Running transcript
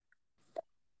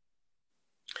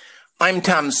I'm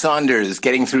Tom Saunders,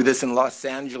 getting through this in Los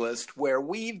Angeles, where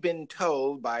we've been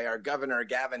told by our governor,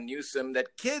 Gavin Newsom,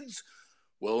 that kids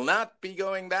will not be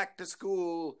going back to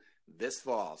school this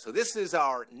fall. So this is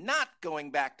our not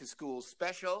going back to school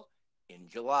special in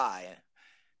July.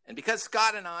 And because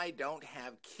Scott and I don't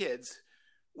have kids,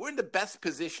 we're in the best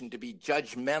position to be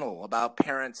judgmental about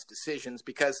parents' decisions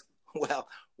because, well,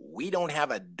 we don't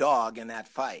have a dog in that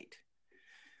fight.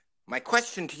 My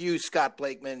question to you, Scott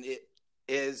Blakeman,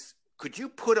 is could you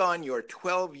put on your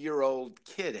 12-year-old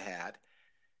kid hat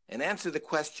and answer the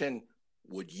question,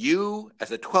 would you,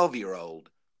 as a 12-year-old,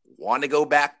 want to go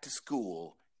back to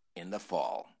school in the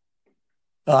fall?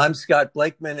 I'm Scott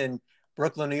Blakeman in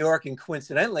Brooklyn, New York, and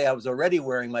coincidentally, I was already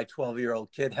wearing my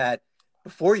 12-year-old kid hat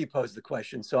before you posed the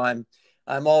question, so I'm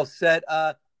all set.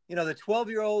 The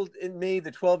 12-year-old in me,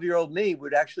 the 12-year-old me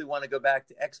would actually want to go back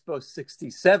to Expo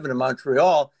 67 in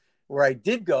Montreal, where I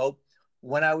did go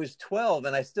when I was 12,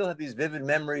 and I still have these vivid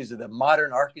memories of the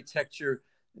modern architecture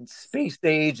and space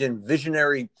age and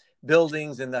visionary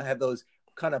buildings, and they have those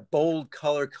kind of bold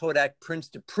color Kodak prints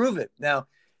to prove it. Now,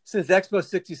 since Expo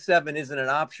 67 isn't an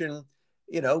option,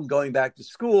 going back to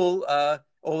school,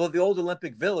 although the old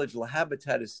Olympic Village, La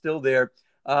Habitat, is still there,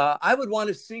 I would want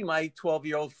to see my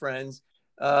 12-year-old friends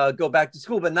go back to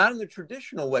school, but not in the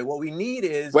traditional way. What we need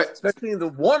is, especially in the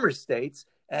warmer states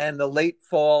and the late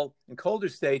fall and colder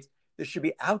states, there should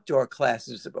be outdoor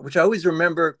classes, which I always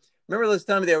remember this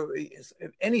time there were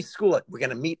any school, we're going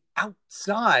to meet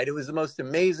outside. It was the most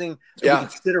amazing. Yeah. We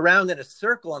could sit around in a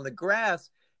circle on the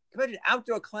grass. Imagine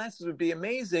outdoor classes would be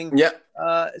amazing. Yeah.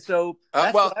 So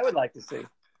that's what I would like to see.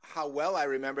 How well I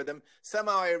remember them.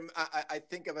 Somehow I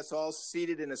think of us all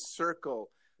seated in a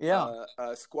circle,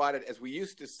 squatted, as we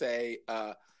used to say,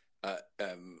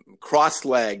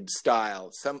 cross-legged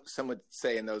style. Some would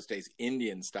say in those days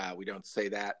Indian style. We don't say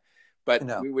that.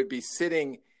 But we would be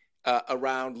sitting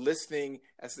around listening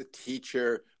as the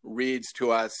teacher reads to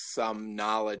us some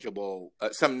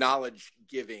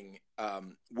knowledge-giving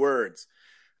words.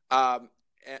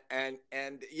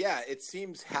 It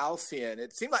seems halcyon.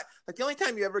 It seemed like the only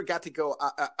time you ever got to go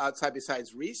outside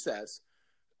besides recess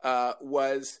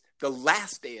was the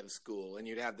last day of school, and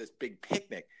you'd have this big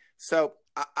picnic. So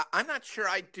I'm not sure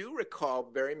I do recall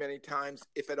very many times,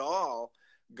 if at all,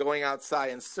 going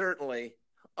outside, and certainly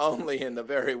only in the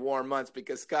very warm months,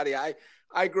 because Scotty, I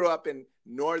grew up in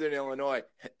northern Illinois,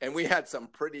 and we had some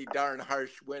pretty darn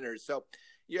harsh winters. So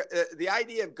the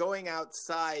idea of going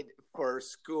outside for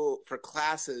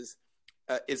classes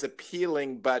is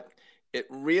appealing, but it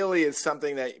really is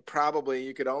something that probably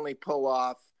you could only pull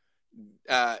off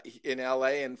in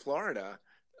LA and Florida.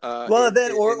 Or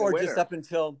just up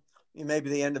until maybe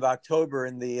the end of October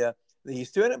in the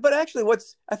East. But actually,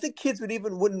 I think kids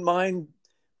wouldn't mind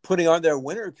putting on their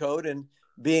winter coat and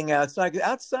being outside. 'Cause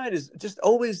outside is just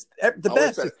always the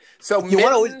best. Better. So you want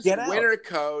to always get out. Winter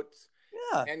coats,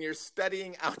 and you're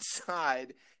studying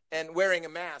outside and wearing a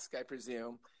mask, I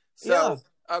presume. So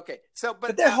okay,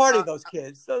 but they're hardy. Those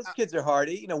kids are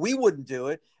hardy. We wouldn't do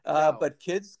it, no. But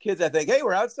kids, I think, hey,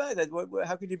 we're outside.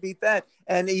 How could you beat that?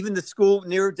 And even the school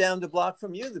near down the block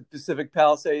from you, the Pacific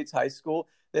Palisades High School,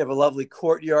 they have a lovely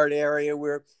courtyard area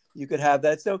where you could have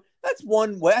that. So that's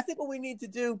one way. I think what we need to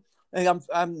do, and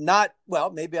I'm not, well,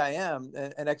 maybe I am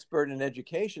an expert in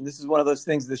education. This is one of those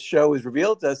things this show has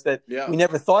revealed to us that we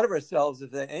never thought of ourselves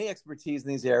as any expertise in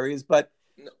these areas, but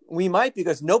we might,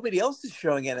 because nobody else is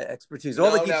showing any expertise.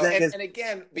 And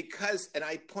again, and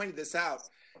I pointed this out,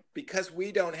 because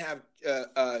we don't have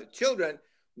children,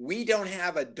 we don't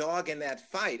have a dog in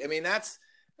that fight. I mean, that's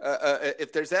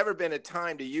if there's ever been a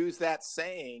time to use that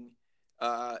saying,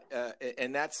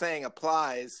 and that saying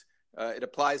applies. It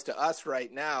applies to us right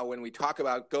now when we talk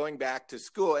about going back to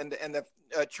school and the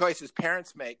choices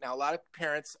parents make. Now, a lot of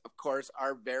parents, of course,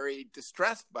 are very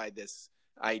distressed by this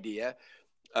idea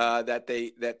that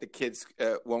the kids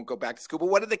won't go back to school. But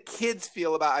what do the kids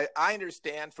feel about it? I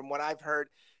understand from what I've heard,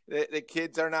 the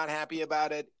kids are not happy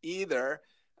about it either,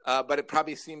 but it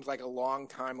probably seems like a long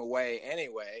time away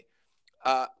anyway.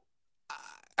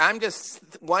 I'm just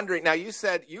wondering. Now, you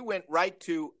said you went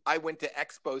I went to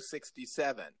Expo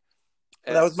 67.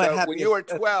 Well, that was my happiest. When you were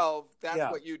 12,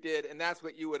 that's what you did, and that's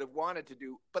what you would have wanted to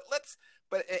do. But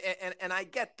I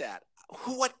get that.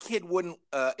 What kid wouldn't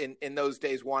in those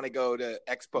days want to go to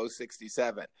Expo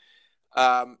 67?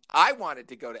 I wanted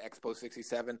to go to Expo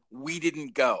 67. We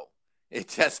didn't go. It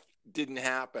just didn't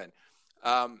happen.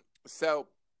 So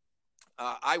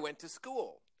I went to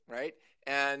school, right?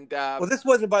 And this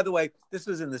wasn't, by the way, this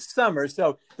was in the summer,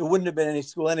 so there wouldn't have been any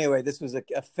school anyway. This was a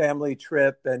family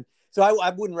trip, and so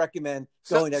I wouldn't recommend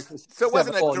going to. So it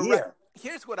wasn't a direct.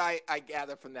 here's what I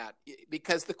gather from that,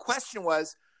 because the question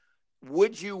was,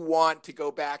 would you want to go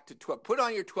back to 12? Put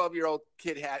on your 12-year-old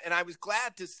kid hat. And I was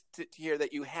glad to hear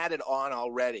that you had it on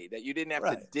already, that you didn't have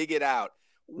to dig it out.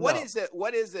 What is it?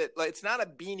 What is it? Like, it's not a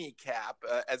beanie cap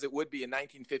as it would be in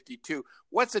 1952.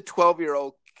 What's a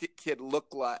 12-year-old kid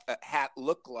hat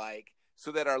look like,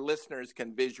 so that our listeners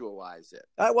can visualize it?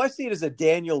 I see it as a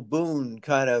Daniel Boone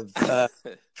kind of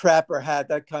trapper hat,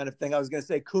 that kind of thing. I was going to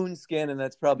say coonskin, and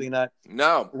that's probably not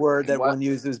a word that one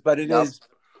uses, but it is.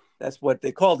 That's what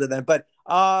they called it then. But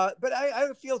I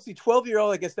feel,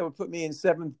 12-year-old, I guess that would put me in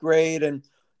 7th grade. And,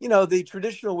 the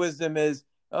traditional wisdom is,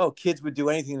 kids would do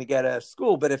anything to get out of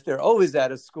school. But if they're always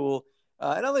out of school,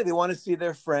 and only they want to see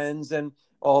their friends and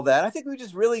all that, I think we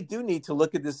just really do need to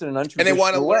look at this in an untraditional way. And they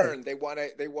want to learn. They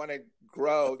want to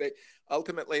grow. They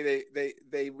ultimately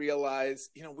they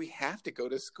realize, we have to go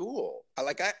to school.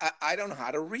 I don't know how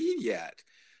to read yet.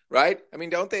 Right? I mean,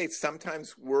 don't they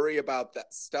sometimes worry about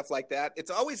that stuff like that? They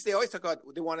always talk about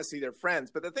they want to see their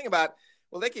friends, but the thing about,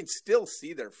 they can still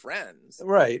see their friends.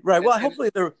 Right. Well, hopefully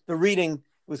the reading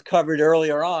was covered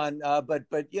earlier on, but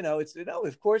it's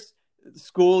of course,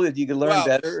 school, you can learn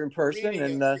better in person.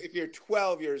 Reading, and if you're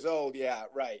 12 years old, yeah,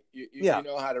 right, you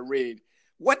know how to read.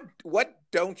 What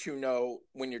don't you know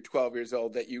when you're 12 years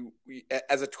old that you,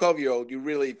 as a 12-year-old, you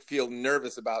really feel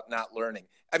nervous about not learning?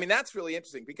 I mean, that's really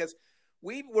interesting, because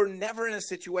we were never in a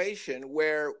situation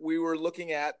where we were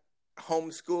looking at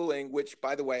homeschooling, which,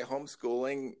 by the way,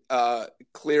 homeschooling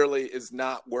clearly is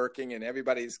not working, and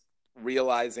everybody's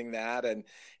realizing that,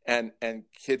 and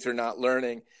kids are not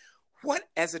learning. What,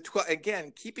 as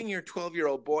again, keeping your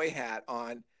 12-year-old boy hat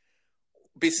on,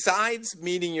 besides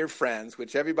meeting your friends,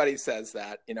 which everybody says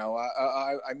that,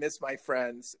 I miss my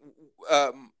friends.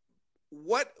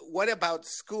 What about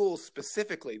school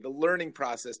specifically, the learning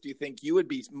process, do you think you would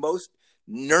be most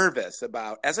nervous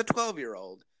about as a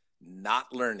 12-year-old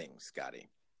not learning, Scotty?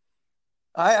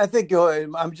 I think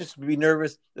I'm just be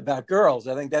nervous about girls.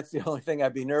 I think that's the only thing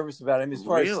I'd be nervous about. I mean, as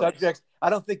far as subjects, I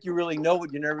don't think you really know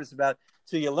what you're nervous about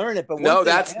till you learn it. But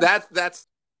that's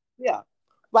yeah.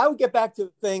 Well, I would get back to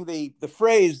the thing, the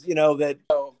phrase, that.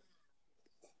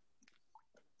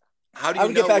 How do you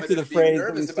know get back to the phrase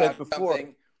that we said before?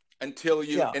 Until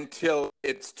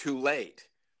it's too late.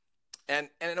 And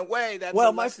in a way, that's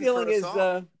my feeling is,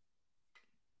 I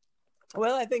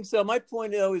think so. My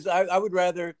point is, I would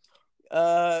rather,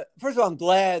 first of all, I'm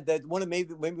glad that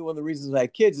maybe one of the reasons I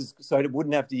had kids is so I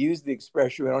wouldn't have to use the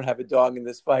expression, "I don't have a dog in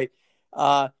this fight,"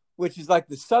 which is like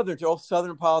all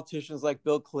Southern politicians like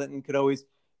Bill Clinton could always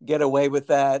get away with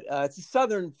that. It's a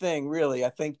Southern thing, really. I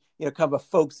think, kind of a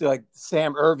folksy, like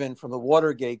Sam Ervin from the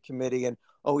Watergate Committee, and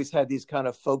always had these kind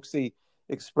of folksy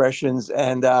expressions.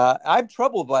 And I'm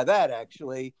troubled by that,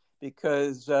 actually,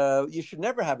 because you should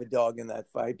never have a dog in that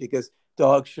fight, because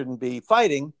dogs shouldn't be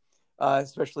fighting,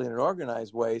 especially in an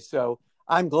organized way. So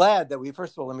I'm glad that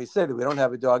first of all, let me say that we don't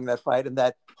have a dog in that fight, and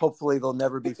that hopefully they'll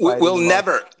never be fighting. We'll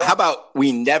never. How about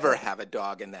we never have a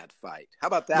dog in that fight? How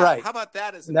about that? Right. How about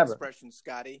that as an expression,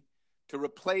 Scotty? To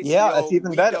replace that's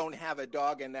even better. We don't have a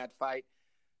dog in that fight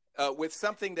with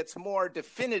something that's more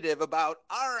definitive about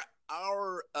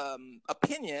our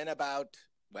opinion about,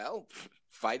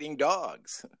 fighting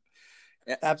dogs.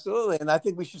 Absolutely. And I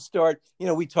think we should start,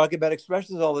 we talk about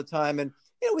expressions all the time, and,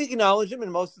 we acknowledge them,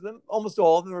 and almost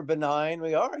all of them are benign. We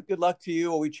go, all right, good luck to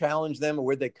you, or we challenge them, or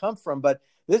where'd they come from. But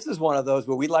this is one of those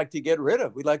where we'd like to get rid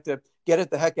of. We'd like to get it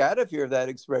the heck out of here, that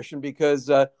expression, because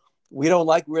we don't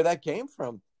like where that came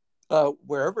from,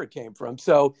 wherever it came from.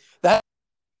 So that,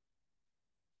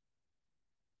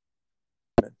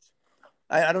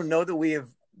 I don't know that we have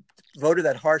voted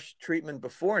that harsh treatment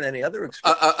before in any other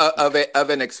expression of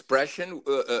an expression,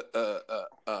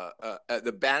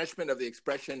 the banishment of the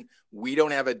expression, "We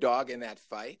don't have a dog in that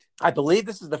fight." I believe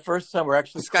this is the first time we're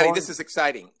actually. Scotty, this is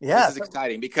exciting. Yeah, this is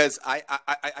exciting, because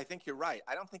I think you're right.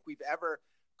 I don't think we've ever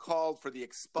called for the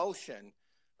expulsion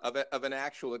of an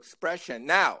actual expression.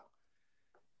 Now,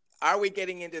 are we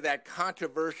getting into that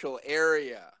controversial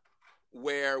area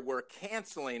where we're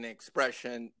canceling an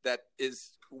expression that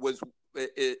was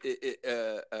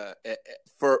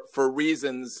for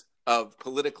reasons of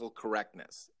political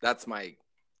correctness? That's my.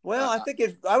 Well, I think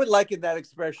I would liken that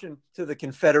expression to the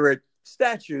Confederate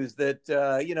statues. That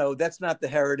that's not the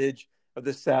heritage of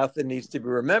the South that needs to be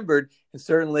remembered. And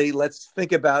certainly, let's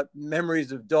think about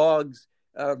memories of dogs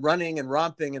running and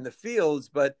romping in the fields,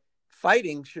 but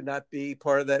fighting should not be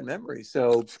part of that memory.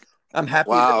 So I'm happy.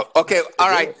 Wow. Okay. All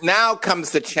right. Now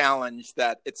comes the challenge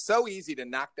that it's so easy to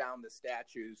knock down the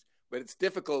statues, but it's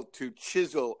difficult to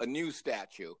chisel a new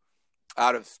statue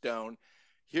out of stone.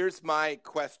 Here's my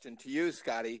question to you,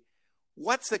 Scotty.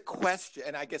 what's a question?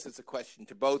 And I guess it's a question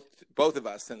to both of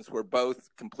us, since we're both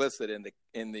complicit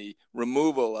in the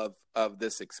removal of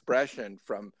this expression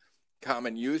from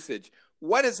common usage.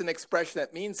 What is an expression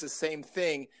that means the same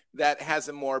thing that has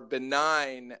a more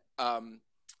benign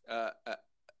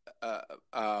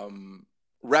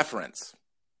reference?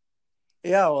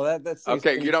 Yeah, well, that's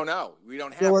okay. You don't know. We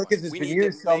don't have one. Because it's been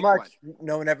used so much.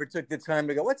 No one ever took the time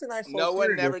to go, what's a nice alternative? No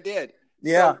one never did.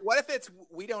 Yeah. So what if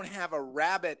we don't have a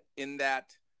rabbit in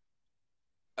that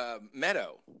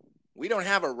meadow? We don't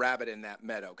have a rabbit in that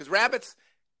meadow, because rabbits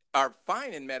are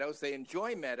fine in meadows. They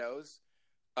enjoy meadows.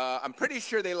 I'm pretty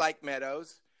sure they like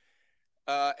meadows.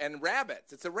 And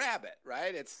rabbits. It's a rabbit,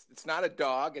 right? It's not a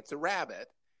dog. It's a rabbit.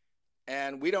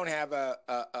 And we don't have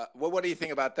well, what do you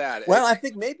think about that? Well, I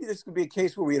think maybe this could be a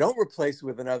case where we don't replace it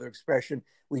with another expression.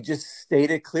 We just state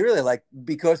it clearly, like,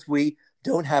 because we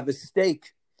don't have a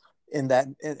stake in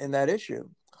that issue.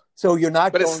 So you're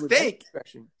not going with that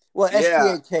expression. Well,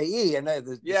 S-T-A-K-E. And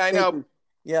I know.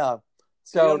 Yeah.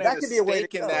 So that could be a way to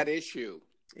go in that issue.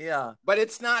 Yeah. But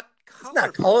it's not colorful. It's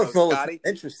not colorful. Scotty.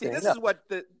 Interesting. See, this is what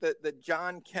the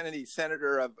John Kennedy,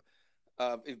 senator of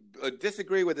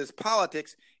disagree with his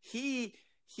politics. He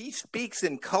speaks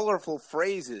in colorful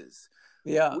phrases.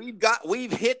 Yeah.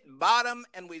 We've hit bottom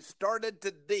and we've started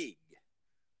to dig.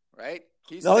 Right?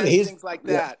 He says things like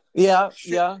that. Yeah.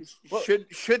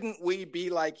 Shouldn't we be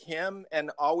like him and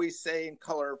always say in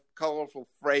colorful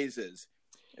phrases?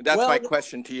 That's my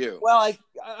question to you. Well,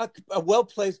 a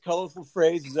well-placed, colorful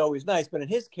phrase is always nice, but in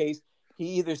his case, he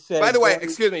either says. By the way,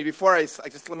 excuse me, before I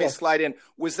just let me slide in.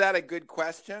 Was that a good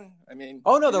question? I mean,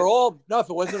 oh no, they're all no. If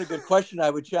it wasn't a good question,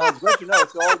 I would challenge the question. No,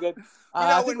 it's all good.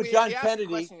 I think with John Kennedy,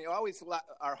 question, you always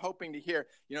are hoping to hear.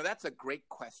 That's a great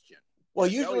question. Well,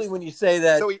 usually when you say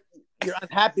that, you're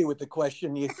unhappy with the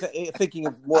question. You're thinking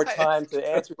of more time to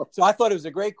answer. So I thought it was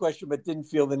a great question, but didn't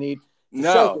feel the need.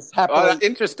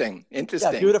 Interesting.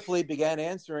 Yeah, beautifully began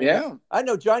answering. Yeah. I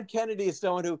know John Kennedy is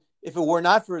someone who, if it were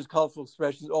not for his colorful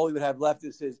expressions, all he would have left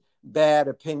is his bad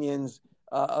opinions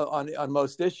on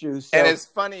most issues. So, and his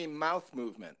funny mouth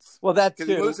movements. Well, that too.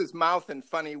 Because he moves his mouth in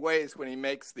funny ways when he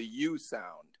makes the U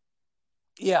sound.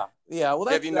 Yeah. Well,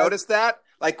 have you noticed that?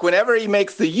 Like whenever he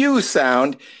makes the U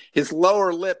sound, his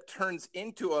lower lip turns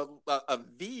into a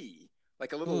V,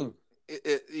 like a little.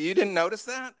 You didn't notice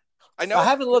that? I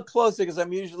haven't looked closer because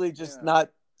I'm usually just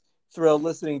not thrilled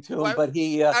listening to him. But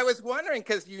he. I was wondering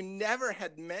because you never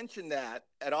had mentioned that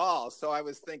at all, so I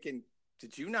was thinking,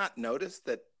 did you not notice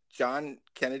that John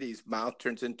Kennedy's mouth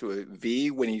turns into a V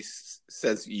when he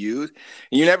says "you"?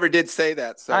 You never did say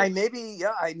that, so I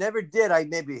never did. I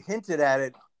maybe hinted at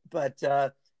it, but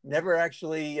never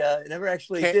actually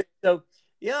did. So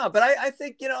but I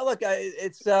think look,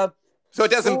 it's so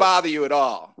it doesn't bother you at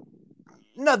all.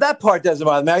 No, that part doesn't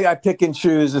bother me. I pick and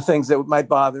choose the things that might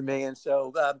bother me, and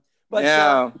so.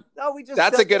 No, we just.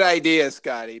 That's a good idea,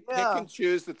 Scotty. Pick and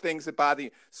choose the things that bother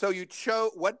you. So you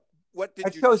chose what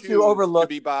did you choose to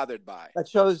be bothered by? I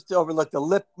chose to overlook the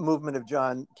lip movement of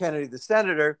John Kennedy, the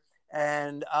senator,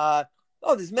 and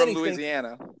there's many from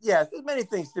Louisiana. Yes, there's many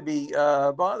things to be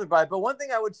bothered by. But one thing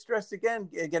I would stress again,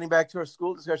 getting back to our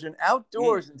school discussion,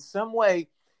 outdoors in some way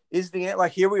is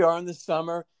like here we are in the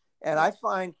summer, and I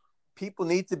find people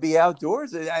need to be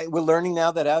outdoors. We're learning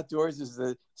now that outdoors is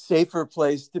the safer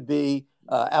place to be.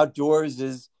 Outdoors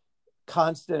is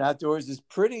constant. Outdoors is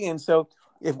pretty, and so.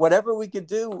 If whatever we could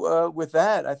do with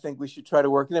that, I think we should try to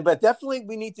work in it. But definitely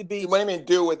we need to be. What do you mean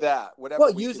do with that?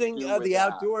 Using the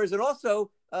outdoors. And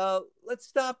also, let's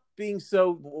stop being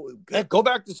so, go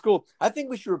back to school. I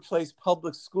think we should replace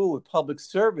public school with public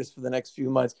service for the next few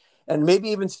months. And maybe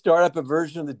even start up a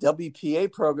version of the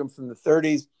WPA program from the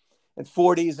 30s and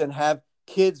 40s and have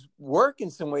kids work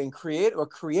in some way and create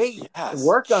and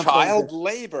work on child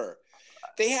labor.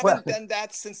 They haven't done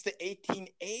that since the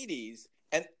 1880s.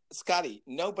 And Scotty,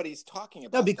 nobody's talking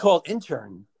about. That'd be called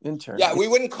intern. Yeah, we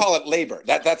wouldn't call it labor.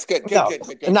 That's good. Good.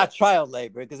 And not child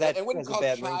labor because that. And wouldn't call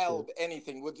child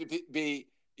anything. Would be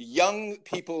young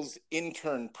people's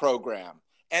intern program,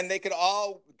 and they could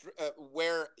all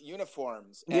wear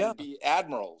uniforms and be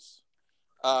admirals.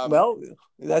 Well,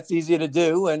 that's easy to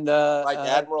do, and like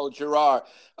Admiral Girard.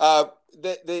 No,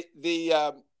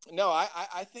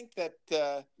 I think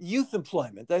that youth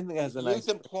employment. I think that's a nice youth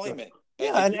employment.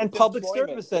 Yeah, and public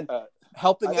service and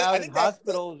helping out in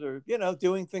hospitals or,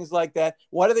 doing things like that.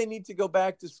 Why do they need to go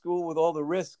back to school with all the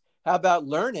risk? How about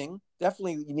learning?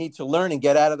 Definitely you need to learn and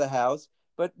get out of the house,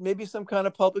 but maybe some kind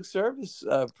of public service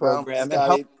program.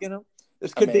 Scotty, and help,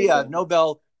 this could be a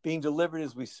Nobel being delivered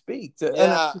as we speak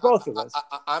to both of us.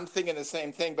 I'm thinking the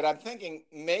same thing, but I'm thinking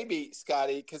maybe,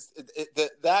 Scotty, because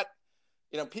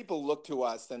people look to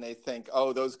us and they think,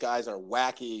 oh, those guys are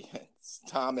wacky.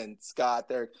 Tom and Scott,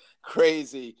 they're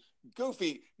crazy,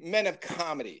 goofy men of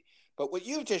comedy. But what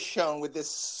you've just shown with this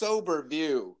sober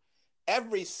view,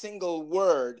 every single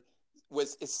word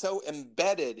is so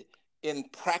embedded in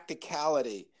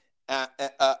practicality.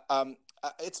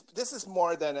 This is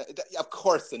more than, of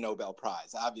course, the Nobel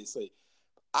Prize, obviously.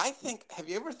 I think, have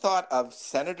you ever thought of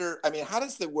how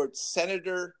does the word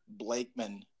Senator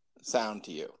Blakeman sound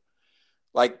to you?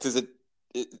 Like, does it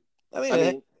it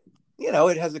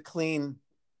has a clean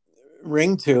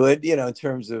ring to it, in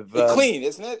terms of clean,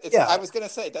 isn't it? Yeah. I was going to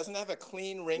say, it doesn't have a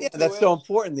clean ring to it. That's so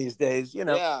important these days,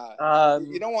 Yeah.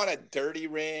 You don't want a dirty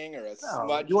ring or a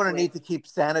smudge. You want to need to keep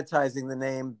sanitizing the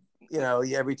name,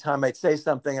 every time I say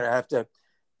something and I have to,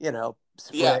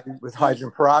 spray with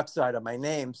hydrogen peroxide on my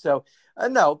name. So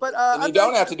no, but and you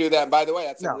don't have to do that. And by the way,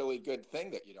 that's a really good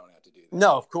thing that you don't have to do that.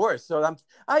 No, of course. So I'm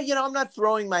not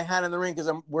throwing my hat in the ring because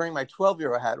I'm wearing my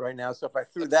 12-year-old hat right now. So if I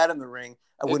threw that in the ring,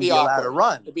 I wouldn't be allowed to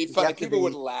run. It'd be funny. People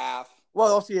would laugh.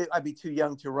 Well, also I'd be too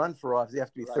young to run for office. You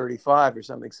have to be 35 or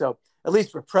something. So at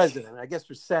least for president, I guess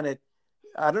for Senate,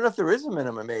 I don't know if there is a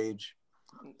minimum age.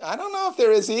 I don't know if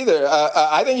there is either.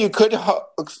 I think you could.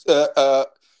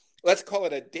 Let's call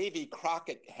it a Davy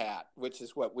Crockett hat, which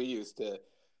is what we used to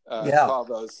call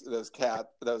those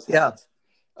hats.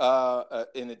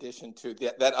 In addition to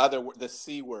that other, the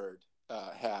C word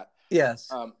hat.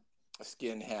 Yes.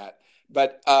 Skin hat.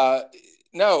 But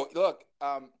no, look,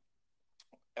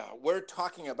 we're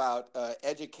talking about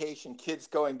education, kids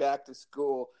going back to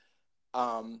school,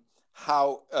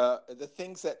 how the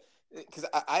things that, because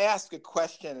I asked a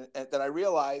question that I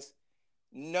realized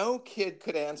no kid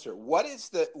could answer. What is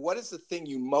the thing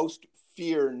you most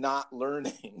fear not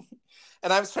learning?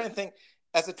 And I was trying to think,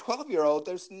 as a 12-year-old,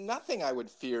 there's nothing I would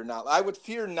fear not. I would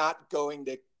fear not going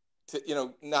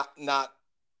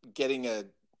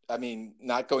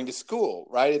not going to school,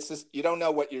 right? It's just, you don't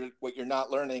know what you're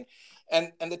not learning.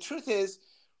 And the truth is,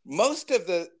 most of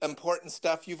the important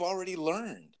stuff you've already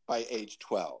learned by age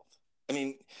 12. I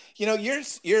mean, you're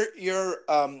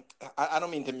I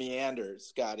don't mean to meander,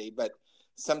 Scotty, but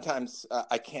sometimes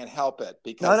I can't help it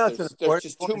because there's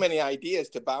just too many ideas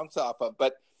to bounce off of.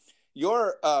 But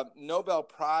your Nobel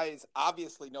Prize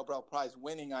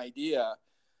winning idea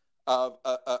of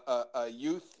a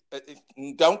youth,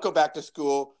 don't go back to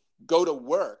school, go to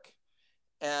work.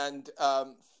 And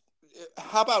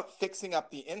how about fixing up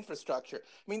the infrastructure?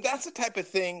 I mean, that's the type of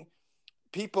thing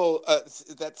people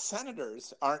that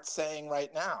senators aren't saying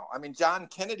right now. I mean, John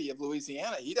Kennedy of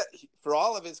Louisiana, he for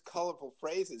all of his colorful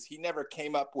phrases, he never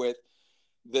came up with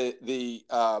the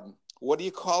what do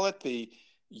you call it? The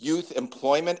Youth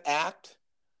Employment Act.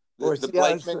 Well,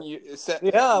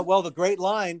 the great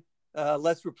line,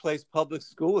 let's replace public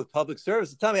school with public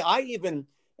service. Tell me, I even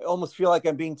almost feel like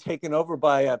I'm being taken over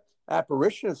by a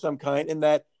apparition of some kind, in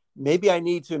that maybe I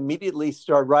need to immediately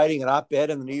start writing an op-ed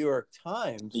in the New York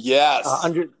Times. Yes.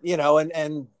 Under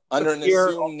an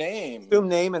assumed name,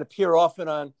 and appear often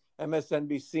on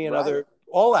MSNBC and other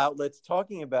all outlets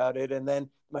talking about it. And then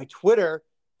my Twitter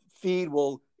feed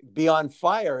will be on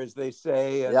fire, as they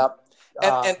say.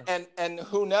 And, and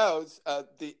who knows,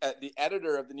 the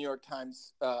editor of the New York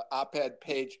Times op-ed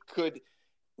page could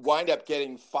wind up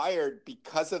getting fired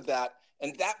because of that.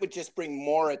 And that would just bring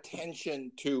more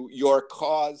attention to your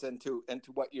cause and to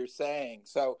what you're saying.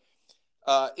 So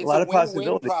it's a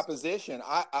win-win proposition.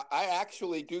 I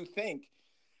actually do think,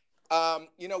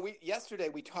 yesterday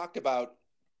we talked about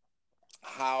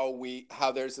how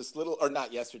there's this little, or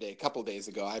not yesterday, a couple of days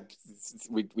ago.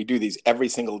 We do these every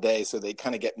single day, so they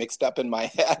kind of get mixed up in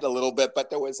my head a little bit. But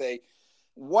there was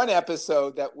one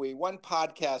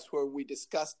podcast where we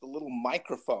discussed the little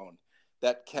microphone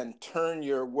that can turn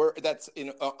your word, that's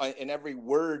in every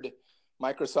Word,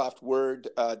 Microsoft Word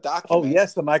document. Oh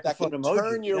yes, the microphone that can emoji.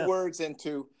 Turn your words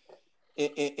into,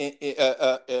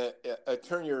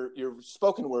 turn your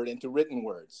spoken word into written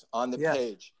words on the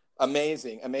page.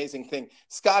 Amazing thing.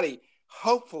 Scotty,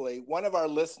 hopefully one of our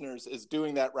listeners is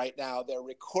doing that right now. They're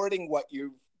recording what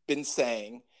you've been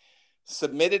saying,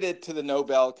 submitted it to the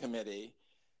Nobel Committee,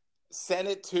 sent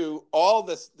it to all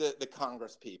the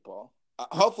Congress people.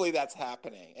 Hopefully that's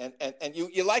happening. And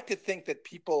you like to think that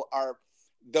people are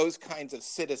those kinds of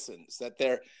citizens, that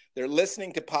they're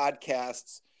listening to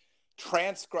podcasts,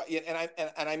 transcribe.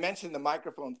 And I mentioned the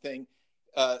microphone thing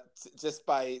just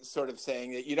by sort of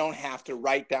saying that you don't have to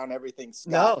write down everything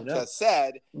Scott just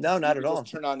said. No, not at all.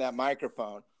 Just turn on that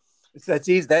microphone. That's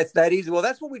easy. That's that easy. Well,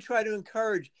 that's what we try to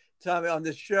encourage, Tommy, on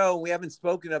this show. We haven't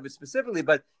spoken of it specifically,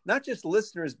 but not just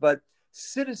listeners, but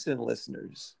citizen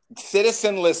listeners.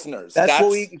 Citizen listeners. That's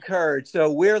what we encourage.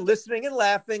 So we're listening and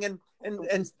laughing, and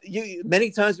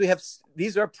many times we have,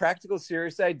 these are practical,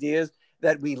 serious ideas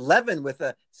that we leaven with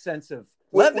a sense of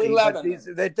levity, but these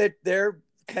that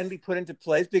can be put into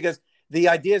place because the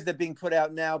ideas that are being put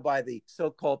out now by the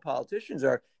so-called politicians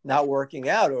are not working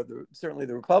out, or certainly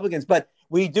the Republicans. But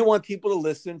we do want people to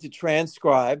listen, to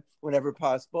transcribe whenever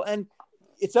possible. And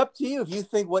it's up to you if you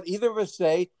think what either of us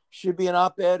say should be an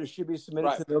op-ed or should be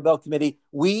submitted to the Nobel Committee.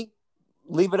 We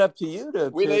leave it up to you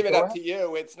we leave it up to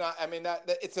you. It's not, I mean,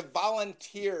 it's a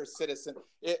volunteer citizen.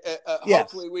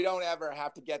 Hopefully we don't ever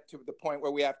have to get to the point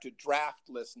where we have to draft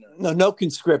listeners. No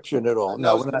conscription at all.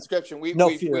 No conscription. We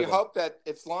hope that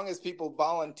as long as people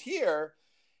volunteer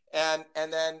and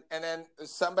then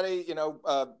somebody,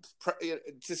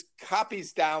 just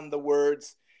copies down the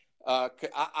words.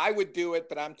 I would do it,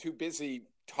 but I'm too busy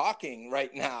talking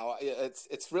right now.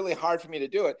 It's really hard for me to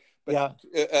do it. But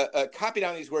copy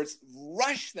down these words,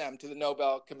 rush them to the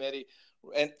Nobel Committee,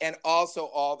 and also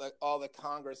all the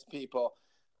Congress people,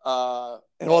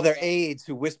 and all their aides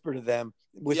who whisper to them,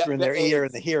 in their ear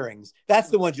in the hearings. That's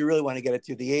the ones you really want to get it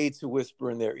to. The aides who whisper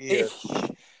in their ear.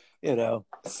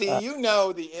 See,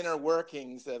 the inner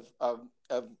workings of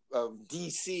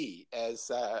DC,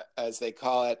 as they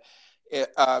call it.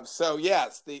 So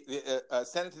yes,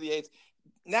 send it to the aides.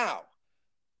 Now,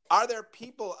 are there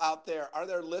people out there, are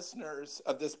there listeners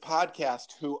of this podcast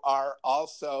who are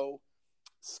also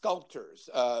sculptors,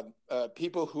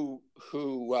 people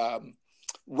who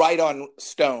write on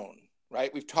stone,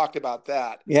 right? We've talked about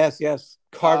that. Yes.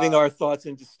 Carving our thoughts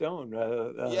into stone.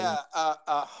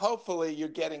 Hopefully you're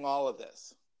getting all of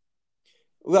this.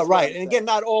 Well, right. And again,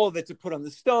 not all of it to put on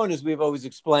the stone, as we've always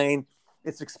explained.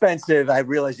 It's expensive. I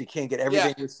realize you can't get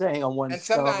everything you're saying on one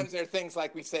stone. And sometimes there are things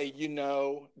like we say,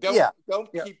 don't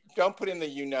put in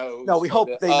the No, we hope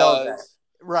they know that.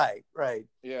 Right.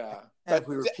 Yeah. If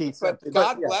we repeat something.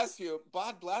 God bless you.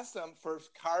 God bless them for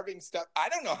carving stuff. I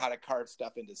don't know how to carve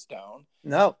stuff into stone.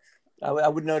 No. I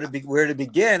wouldn't know where to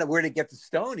begin, where to get the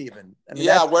stone even. I mean,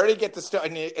 where to get the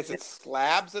stone. Is it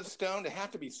slabs of stone? They have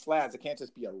to be slabs. It can't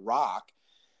just be a rock.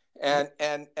 And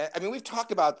I mean, we've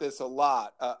talked about this a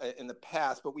lot in the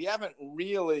past, but we haven't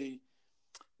really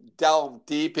delved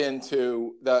deep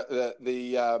into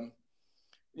the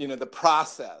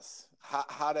process,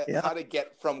 how to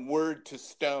get from word to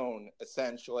stone,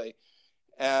 essentially.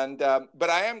 And but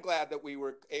I am glad that we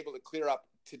were able to clear up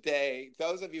today.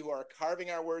 Those of you who are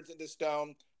carving our words into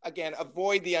stone, again,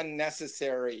 avoid the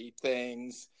unnecessary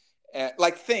things.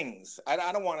 Like things. I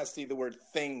don't want to see the word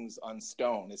things on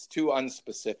stone. It's too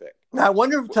unspecific. Now, I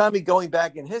wonder if, Tommy, going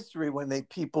back in history when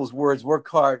people's words were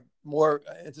carved more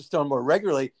into stone more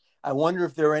regularly, I wonder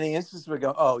if there are any instances where we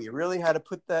go, oh, you really had to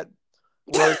put that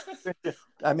word?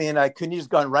 I mean, I couldn't you just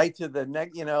gone right to the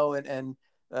neck,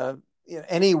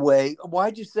 anyway.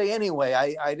 Why'd you say anyway?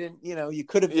 I didn't, you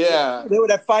could have. Yeah. They would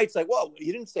have fights like, well,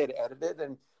 you didn't say to edit it.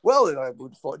 And, well, I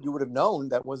would thought you would have known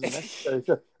that wasn't necessary.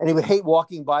 And he would hate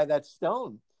walking by that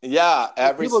stone. Yeah.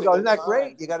 People go, isn't that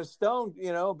great? You got a stone,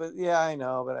 but I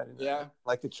know. But I didn't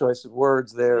like the choice of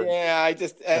words there. Yeah.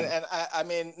 I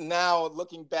mean, now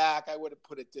looking back, I would have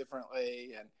put it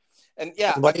differently. And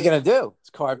what are you going to do? It's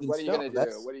carved in stone. What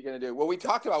are you going to do? Well, we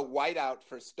talked about whiteout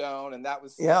for stone, and that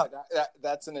was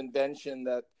that's an invention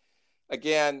that,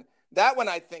 again, that one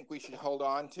I think we should hold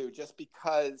on to just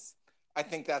because I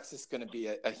think that's just going to be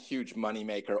a huge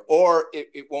moneymaker, or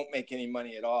it won't make any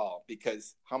money at all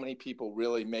because how many people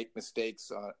really make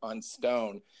mistakes on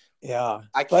stone? Yeah,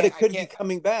 but it could be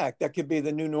coming back. That could be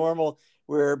the new normal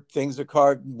where things are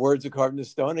carved, words are carved into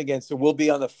stone again. So we'll be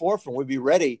on the forefront. We'll be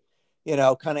ready, kind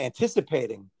of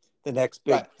anticipating the next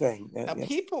big thing. Now,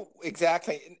 people,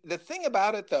 exactly. The thing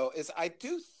about it, though, is I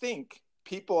do think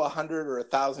people 100 or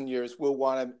 1,000 years will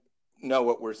want to know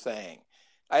what we're saying.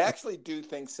 I actually do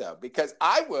think so, because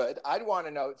I'd want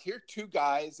to know, here are two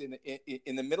guys in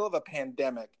the middle of a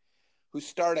pandemic who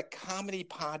start a comedy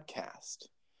podcast.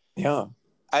 Yeah.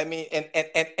 I mean,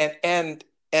 and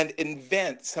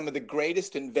invent some of the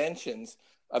greatest inventions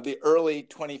of the early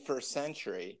 21st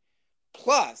century,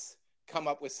 plus come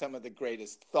up with some of the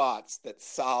greatest thoughts that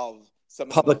solve some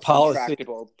public policy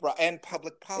and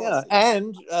public policy. Yeah,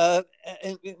 and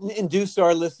induce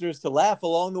our listeners to laugh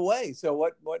along the way. So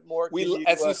what more?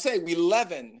 You say, we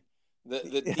leaven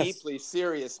the deeply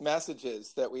serious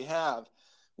messages that we have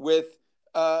with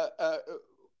our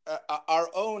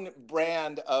own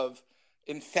brand of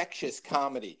infectious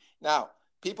comedy. Now,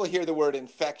 people hear the word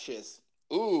infectious.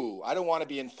 Ooh, I don't want to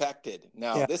be infected.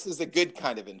 No, this is a good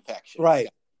kind of infection. Right.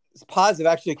 It's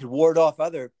positive. Actually, it could ward off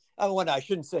other Oh, well, no, I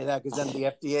shouldn't say that because then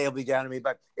the FDA will be down on me.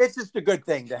 But it's just a good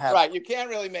thing to have. Right. You can't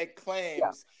really make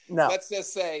claims. Yeah. No. Let's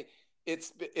just say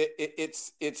it's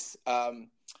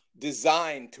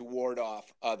designed to ward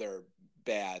off other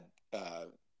bad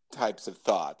types of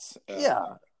thoughts. Yeah.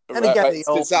 And again,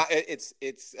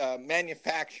 it's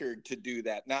manufactured to do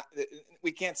that. Not,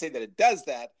 we can't say that it does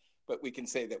that, but we can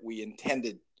say that we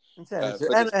intended for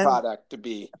this product to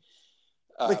be.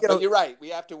 But you're right. We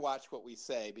have to watch what we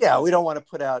say. Yeah, we don't want to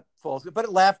put out false.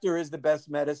 But laughter is the best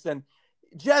medicine,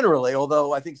 generally.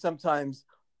 Although I think sometimes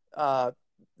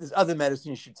there's other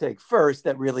medicine you should take first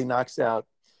that really knocks out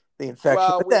the infection.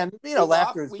 Well, but then,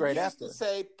 laughter is great after. We used to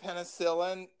say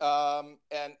penicillin,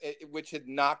 which had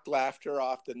knocked laughter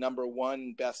off the number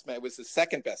one best. It was the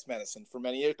second best medicine for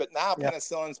many years. But now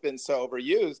penicillin's been so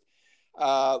overused,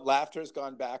 laughter's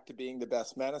gone back to being the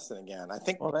best medicine again. I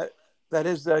think. Well, that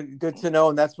is good to know,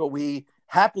 and that's what we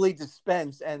happily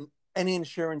dispense. And any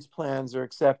insurance plans are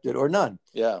accepted or none.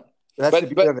 Yeah, that's the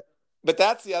beauty of it. But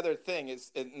that's the other thing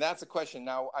and that's a question.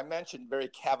 Now, I mentioned very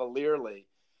cavalierly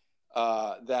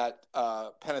that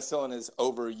penicillin is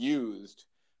overused,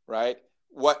 right?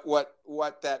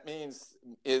 What that means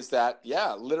is that,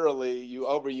 literally you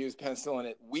overuse penicillin,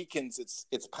 it weakens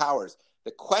its powers.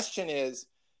 The question is,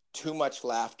 too much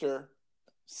laughter,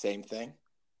 same thing?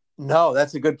 No,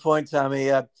 that's a good point,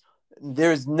 Tommy.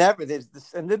 There's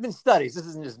this, and there've been studies. This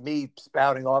isn't just me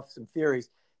spouting off some theories.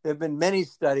 There have been many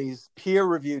studies,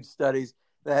 peer-reviewed studies,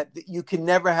 that you can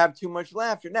never have too much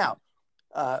laughter. Now,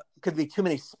 could be too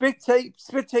many spit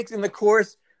takes in the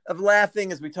course of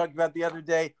laughing, as we talked about the other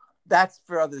day. That's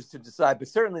for others to decide. But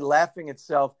certainly, laughing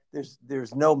itself,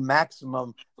 there's no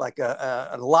maximum, like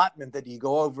an allotment that you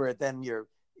go over it, then you're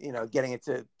getting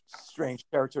into strange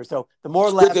territory. So the more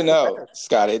laughter, good to know,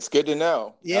 Scotty. It's good to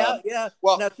know. Yeah.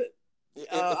 Well, now,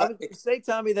 I would say,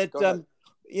 Tommy, that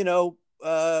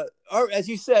as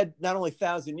you said, not only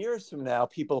 1,000 years from now,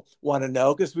 people want to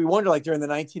know, because we wonder, like during the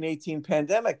 1918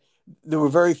 pandemic, there were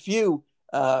very few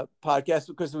podcasts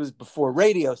because it was before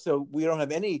radio. So we don't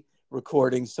have any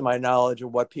recordings, to my knowledge,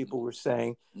 of what people were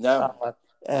saying. No.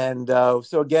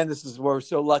 So again, this is where we're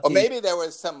so lucky. Or maybe there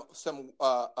was some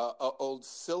old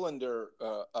cylinder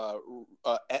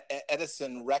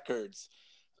Edison records,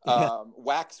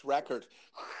 wax records.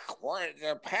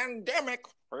 The pandemic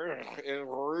is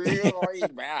really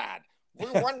bad.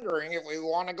 We're wondering if we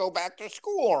want to go back to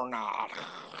school or not.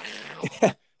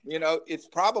 It's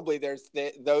probably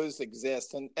those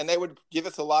exist, and they would give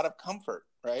us a lot of comfort,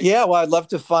 right? Yeah, well, I'd love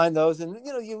to find those, and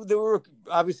there were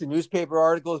obviously newspaper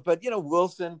articles, but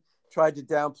Wilson tried to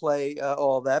downplay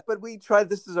all that, but we tried.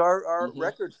 This is our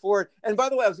record for it. And by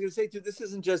the way, I was going to say too, this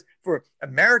isn't just for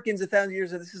Americans 1,000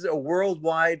 years. This is a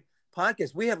worldwide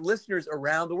podcast. We have listeners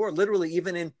around the world, literally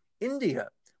even in India.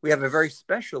 We have a very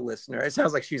special listener. It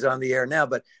sounds like she's on the air now,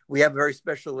 but we have a very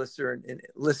special listener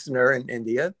in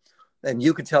India. And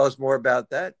you could tell us more about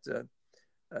that,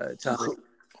 Tommy.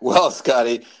 Well,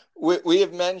 Scotty, we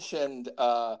have mentioned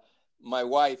my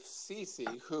wife,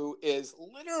 Cece, who is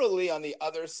literally on the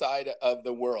other side of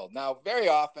the world. Now, very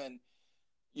often,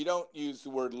 you don't use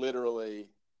the word literally,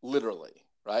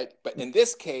 right? But in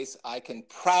this case, I can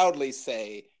proudly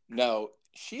say, no,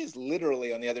 she is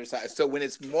literally on the other side. So when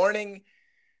it's morning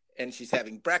and she's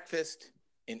having breakfast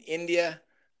in India,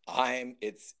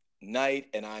 it's night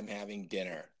and I'm having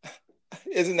dinner.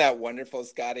 Isn't that wonderful,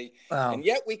 Scotty? Wow. And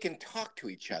yet we can talk to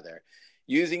each other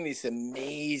using this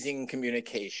amazing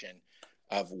communication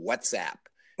of WhatsApp.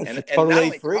 And totally not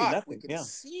only free, talk, we can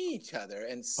see each other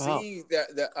and see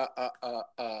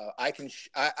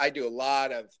I do a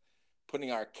lot of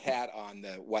putting our cat on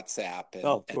the WhatsApp and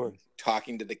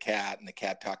talking to the cat, and the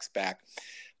cat talks back.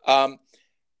 I'm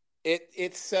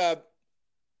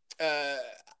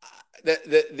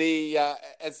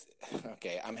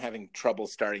having trouble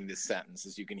starting this sentence,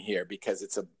 as you can hear, because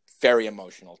it's a very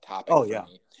emotional topic. Oh, yeah,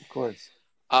 me. Of course.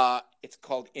 It's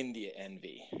called India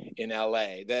Envy in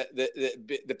LA.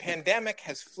 The pandemic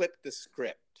has flipped the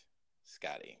script,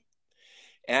 Scotty.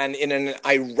 And in an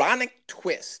ironic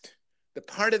twist, the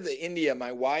part of the India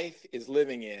my wife is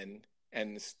living in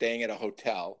and staying at a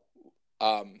hotel,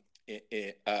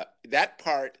 that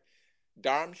part,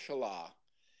 Dharamshala,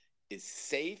 is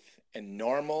safe and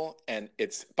normal, and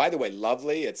it's, by the way,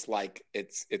 lovely. It's like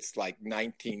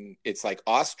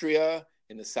Austria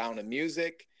in The Sound of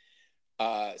Music.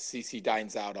 Cece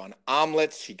dines out on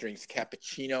omelets. She drinks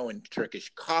cappuccino and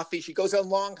Turkish coffee. She goes on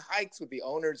long hikes with the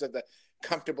owners of the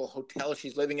comfortable hotel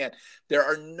she's living at. There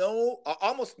are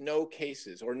almost no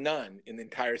cases, or none, in the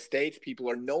entire state. People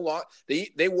are no longer,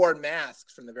 they wore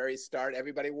masks from the very start.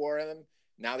 Everybody wore them.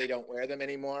 Now they don't wear them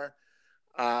anymore.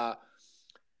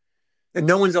 And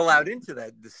no one's allowed into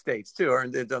the states too, or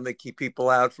don't they keep people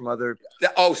out from other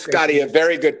Oh, states? Scotty, a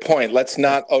very good point. Let's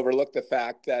not overlook the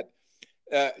fact that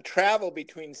travel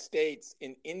between states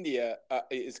in India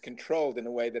is controlled in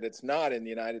a way that it's not in the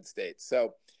United States.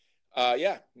 So,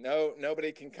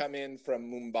 nobody can come in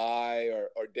from Mumbai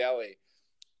or Delhi.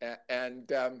 And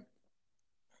Does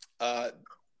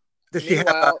she have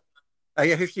meanwhile, I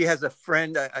hear she has a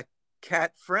friend, a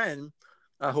cat friend,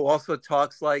 who also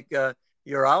talks like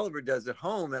your Oliver does at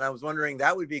home. And I was wondering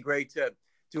that would be great to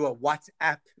do a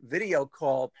WhatsApp video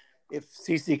call if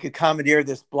Cece could commandeer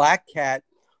this black cat,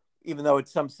 even though it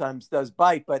sometimes does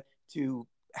bite, but to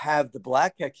have the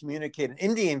black cat communicate, an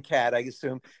Indian cat, I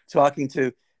assume, talking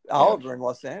to yeah. Oliver in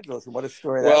Los Angeles. And what a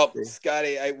story that Well, would be.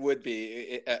 Scotty, I would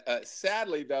be.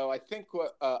 Sadly, though, I think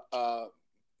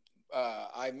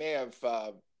I may have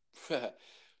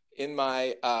in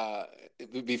my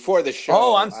before the Oh,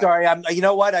 show. I'm sorry. You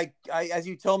know what? I as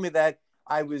you told me that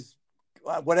I was,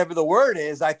 whatever the word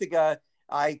is, I think I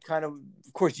kind of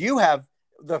course, you have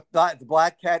the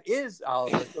black cat is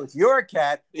Oliver, so it's your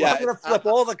cat. Well, Yeah, I'm going to flip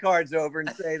all the cards over and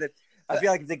say that I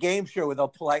feel like it's a game show where they'll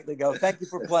politely go, "Thank you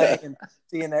for playing," and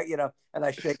seeing that, and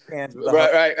I shake hands with the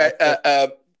host. right.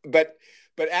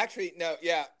 But actually, no,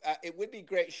 yeah, it would be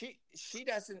great. She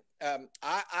doesn't.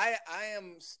 I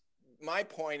am. My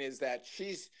point is that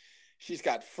she's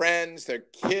got friends. They're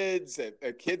kids.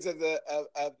 They're kids of the.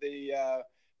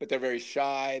 But they're very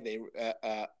shy.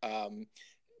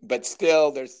 But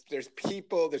still, there's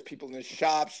people. There's people in the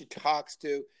shop she talks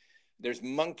to. There's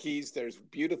monkeys. There's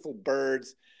beautiful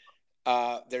birds.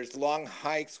 There's long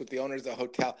hikes with the owners of the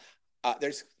hotel.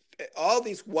 There's all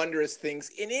these wondrous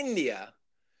things in India.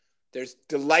 There's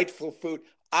delightful food.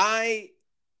 I'm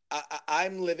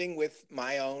living with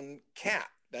my own cat.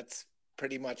 That's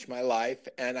pretty much my life,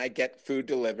 and I get food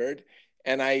delivered,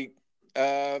 and I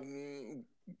don't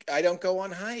go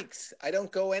on hikes. I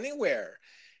don't go anywhere,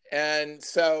 and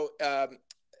so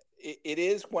it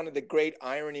is one of the great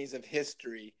ironies of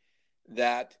history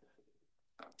that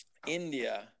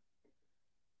India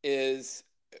is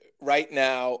right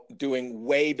now doing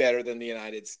way better than the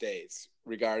United States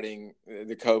regarding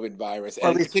the COVID virus,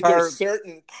 and in particular,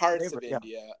 certain parts of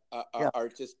India are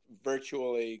just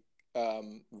virtually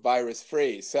virus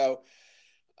free. So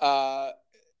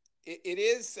it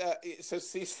is. So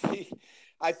Cece,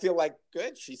 I feel like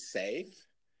good. She's safe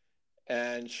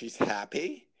and she's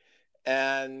happy,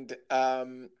 and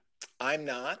I'm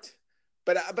not.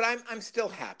 But I'm still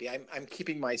happy. I'm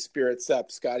keeping my spirits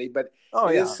up, Scotty. But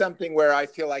it is something where I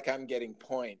feel like I'm getting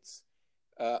points.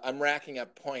 I'm racking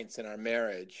up points in our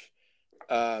marriage,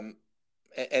 and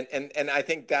I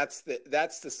think that's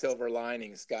the silver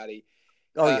lining, Scotty.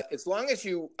 As long as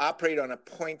you operate on a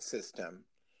point system,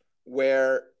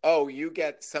 where you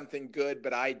get something good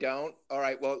but I don't. All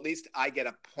right, well at least I get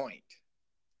a point.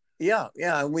 Yeah,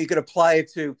 and we could apply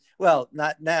it to, well,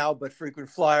 not now, but frequent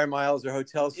flyer miles or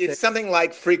hotel stays. It's something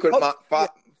like frequent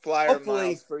flyer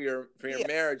miles for your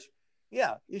marriage.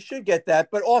 Yeah, you should get that.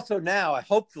 But also now,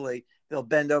 hopefully, they'll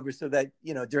bend over so that,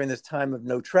 during this time of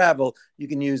no travel, you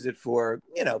can use it for,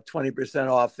 20%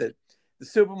 off at the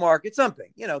supermarket,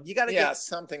 something. You got to get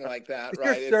something like that,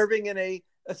 right? You're serving in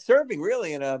serving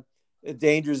really in a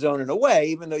danger zone in a way,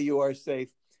 even though you are safe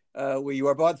where you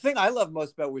are. But the thing I love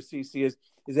most about where CC is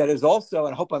that is also,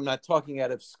 and I hope I'm not talking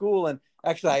out of school, and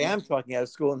actually I am talking out of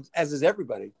school, and as is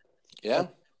everybody. Yeah.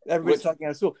 Everybody's talking out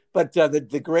of school. But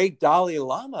the great Dalai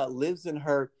Lama lives in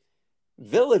her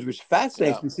village, which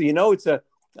fascinates me. So, it's a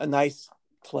nice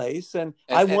place. And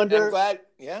I wonder, I'm glad,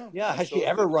 has she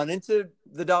ever run into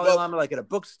the Dalai Lama, like at a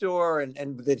bookstore,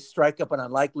 and they strike up an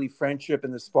unlikely friendship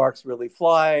and the sparks really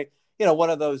fly?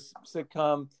 One of those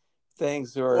sitcom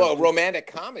things, or romantic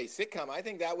comedy sitcom. I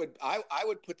think that would I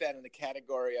would put that in the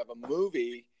category of a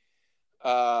movie.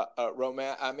 I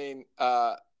mean,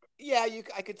 I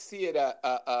could see it.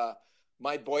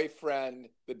 My Boyfriend,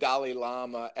 the Dalai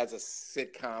Lama, as a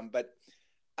sitcom, but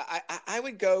I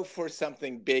would go for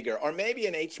something bigger, or maybe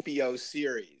an HBO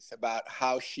series about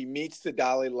how she meets the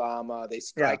Dalai Lama. They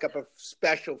strike up a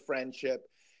special friendship,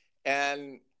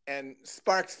 and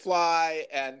sparks fly,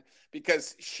 and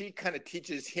because she kind of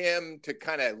teaches him to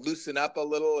kind of loosen up a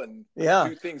little and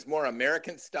do things more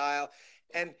American style,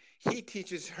 and he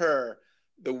teaches her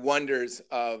the wonders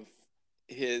of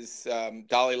his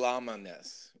Dalai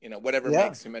Lama-ness, whatever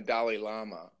makes him a Dalai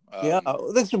Lama.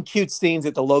 There's some cute scenes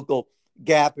at the local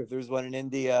Gap, if there's one in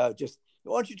India. Just,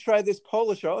 why don't you try this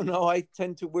Polish? Oh no, I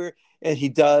tend to wear, and he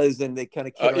does, and they kind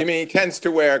of. You mean he tends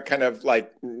to wear kind of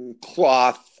like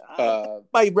cloth?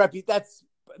 That's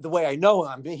the way I know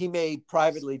him, he may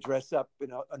privately dress up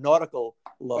in a nautical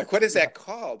look. Like, what is that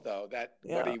called, though? That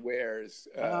what Yeah. he wears?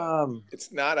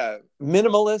 It's not a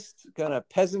Minimalist, kind of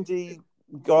peasanty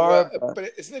garb.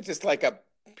 but isn't it just like a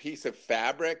piece of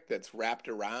fabric that's wrapped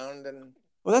around? And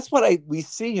Well, that's what we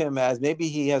see him as. Maybe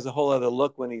he has a whole other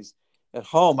look when he's at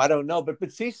home. I don't know, but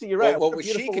Cece, you're right. Well,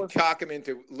 she could talk him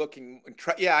into looking.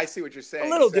 Yeah, I see what you're saying. A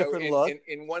little different look.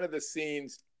 In one of the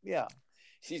scenes, yeah,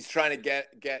 she's trying to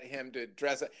get him to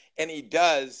dress up, and he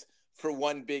does for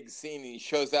one big scene. He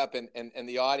shows up, and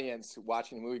the audience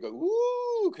watching the movie go,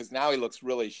 "Woo!" because now he looks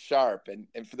really sharp.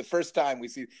 And for the first time, we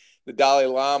see the Dalai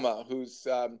Lama, who's,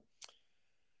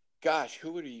 gosh,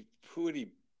 who would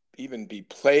he even be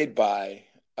played by?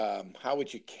 How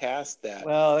would you cast that?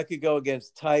 Well, that could go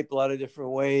against type a lot of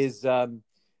different ways. I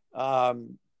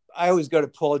always go to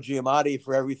Paul Giamatti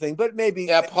for everything, but maybe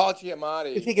Paul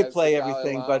Giamatti, if he could play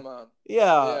everything. But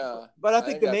but I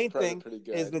think the main thing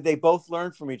is that they both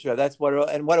learn from each other. That's what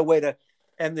a way to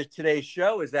end today's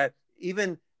show is that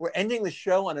even we're ending the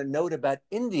show on a note about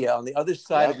India on the other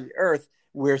side of the earth,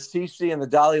 where Cece and the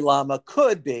Dalai Lama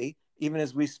could be, even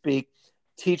as we speak,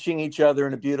 teaching each other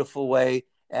in a beautiful way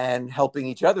and helping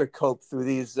each other cope through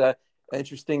these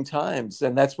interesting times.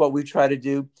 And that's what we try to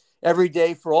do every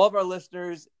day for all of our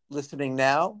listeners listening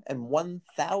now and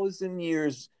 1,000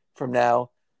 years from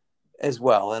now as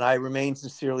well. And I remain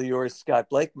sincerely yours, Scott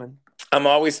Blakeman. I'm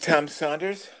always Tom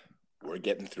Saunders. We're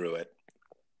getting through it.